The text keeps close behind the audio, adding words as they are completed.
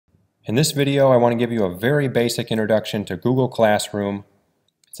In this video, I want to give you a very basic introduction to Google Classroom.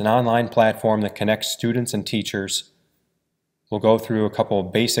 It's an online platform that connects students and teachers. We'll go through a couple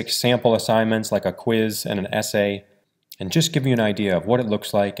of basic sample assignments like a quiz and an essay, and just give you an idea of what it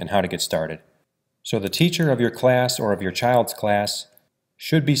looks like and how to get started. So the teacher of your class or of your child's class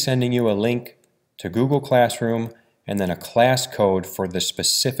should be sending you a link to Google Classroom and then a class code for the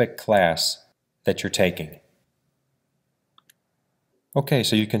specific class that you're taking. Okay,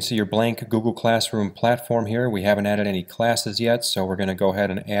 so you can see your blank Google Classroom platform here. We haven't added any classes yet, so we're going to go ahead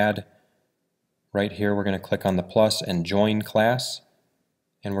and add. Right here, we're going to click on the plus and join class.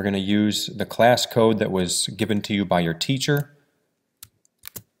 And we're going to use the class code that was given to you by your teacher.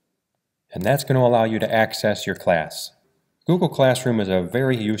 And that's going to allow you to access your class. Google Classroom is a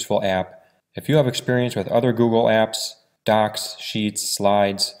very useful app. If you have experience with other Google apps, Docs, Sheets,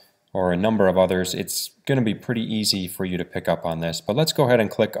 Slides, or a number of others, it's going to be pretty easy for you to pick up on this. But let's go ahead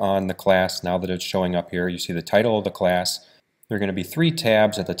and click on the class now that it's showing up here. You see the title of the class. There are going to be 3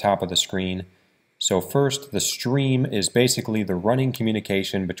 tabs at the top of the screen. So first, the stream is basically the running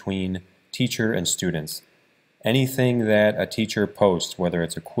communication between teacher and students. Anything that a teacher posts, whether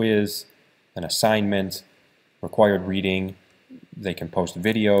it's a quiz, an assignment, required reading, they can post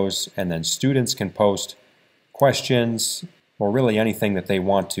videos, and then students can post questions, or really anything that they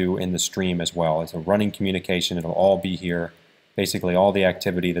want to in the stream as well. It's a running communication. It'll all be here. Basically all the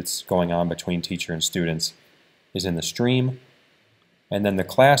activity that's going on between teacher and students is in the stream. And then the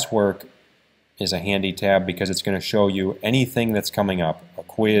classwork is a handy tab because it's going to show you anything that's coming up, a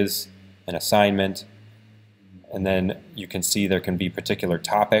quiz, an assignment, and then you can see there can be particular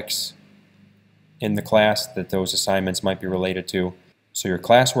topics in the class that those assignments might be related to. So your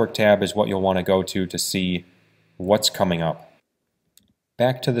classwork tab is what you'll want to go to see what's coming up.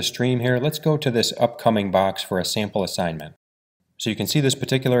 Back to the stream here, let's go to this upcoming box for a sample assignment. So you can see this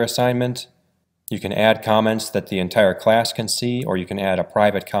particular assignment. You can add comments that the entire class can see, or you can add a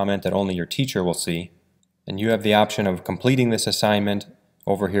private comment that only your teacher will see. And you have the option of completing this assignment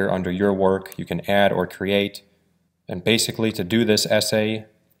over here under your work. You can add or create. And basically to do this essay,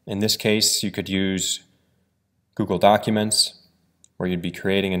 in this case you could use Google Documents, where you'd be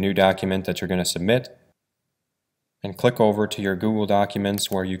creating a new document that you're going to submit. And click over to your Google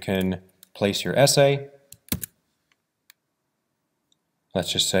Documents where you can place your essay.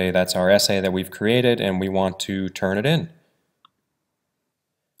 Let's just say that's our essay that we've created and we want to turn it in.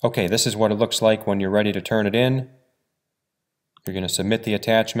 Okay, this is what it looks like when you're ready to turn it in. You're going to submit the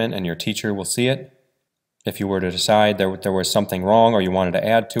attachment and your teacher will see it. If you were to decide there was something wrong or you wanted to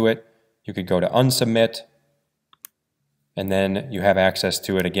add to it, you could go to Unsubmit, and then you have access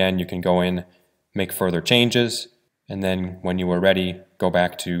to it again. You can go in, make further changes, and then when you were ready, go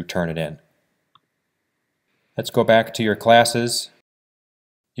back to turn it in. Let's go back to your classes.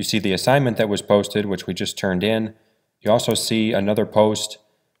 You see the assignment that was posted, which we just turned in. You also see another post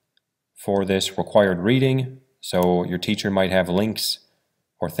for this required reading. So your teacher might have links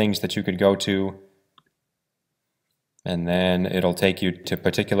or things that you could go to. And then it'll take you to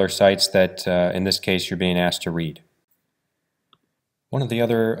particular sites that, in this case, you're being asked to read. One of the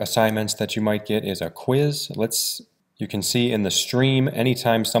other assignments that you might get is a quiz. You can see in the stream,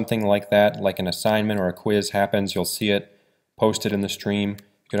 anytime something like that, like an assignment or a quiz happens, you'll see it posted in the stream.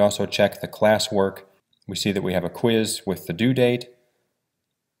 You could also check the classwork. We see that we have a quiz with the due date.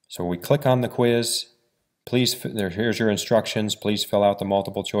 So we click on the quiz. Here's your instructions. Please fill out the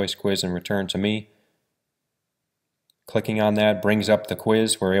multiple choice quiz and return to me. Clicking on that brings up the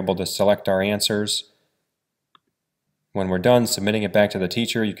quiz. We're able to select our answers. When we're done submitting it back to the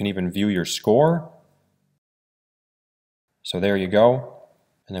teacher, you can even view your score. So there you go.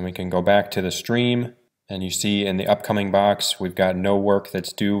 And then we can go back to the stream, and you see in the upcoming box we've got no work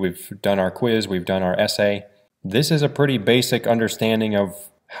that's due. We've done our quiz, we've done our essay. This is a pretty basic understanding of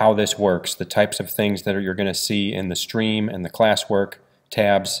how this works, the types of things that you're going to see in the stream and the classwork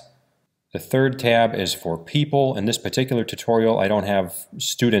tabs. The third tab is for people. In this particular tutorial I don't have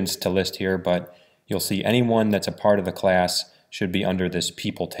students to list here, but you'll see anyone that's a part of the class should be under this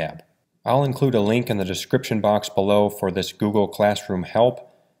people tab. I'll include a link in the description box below for this Google Classroom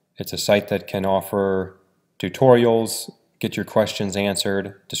help. It's a site that can offer tutorials, get your questions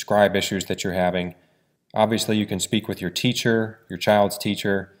answered, describe issues that you're having. Obviously you can speak with your teacher, your child's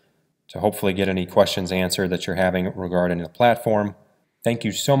teacher, to hopefully get any questions answered that you're having regarding the platform. Thank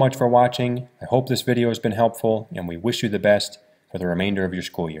you so much for watching. I hope this video has been helpful, and we wish you the best for the remainder of your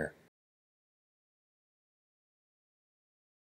school year.